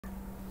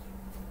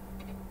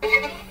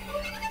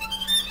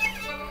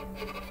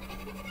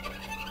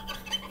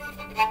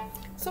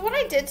So what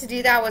I did to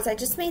do that was I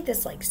just made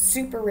this like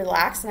super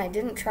relaxed, and I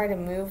didn't try to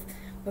move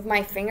with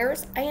my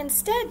fingers. I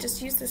instead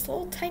just used this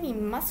little tiny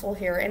muscle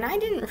here, and I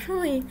didn't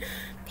really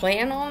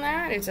plan on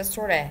that. It just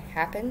sort of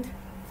happened.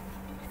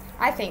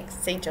 I thank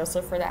St.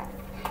 Joseph for that.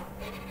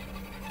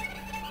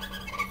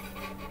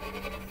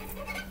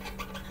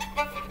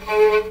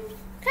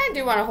 Kind of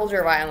do want to hold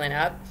your violin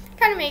up.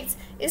 Kind of makes,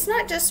 it's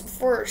not just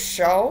for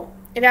show.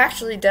 It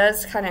actually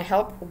does kind of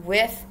help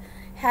with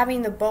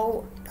having the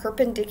bow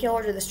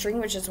perpendicular to the string,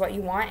 which is what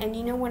you want. And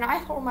you know, when I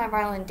hold my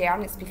violin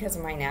down, it's because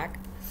of my neck.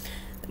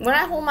 When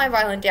I hold my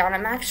violin down,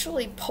 I'm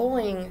actually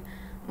pulling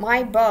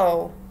my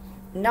bow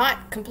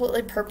not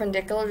completely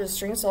perpendicular to the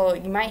string, so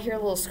you might hear a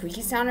little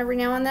squeaky sound every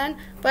now and then,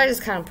 but I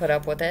just kind of put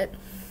up with it.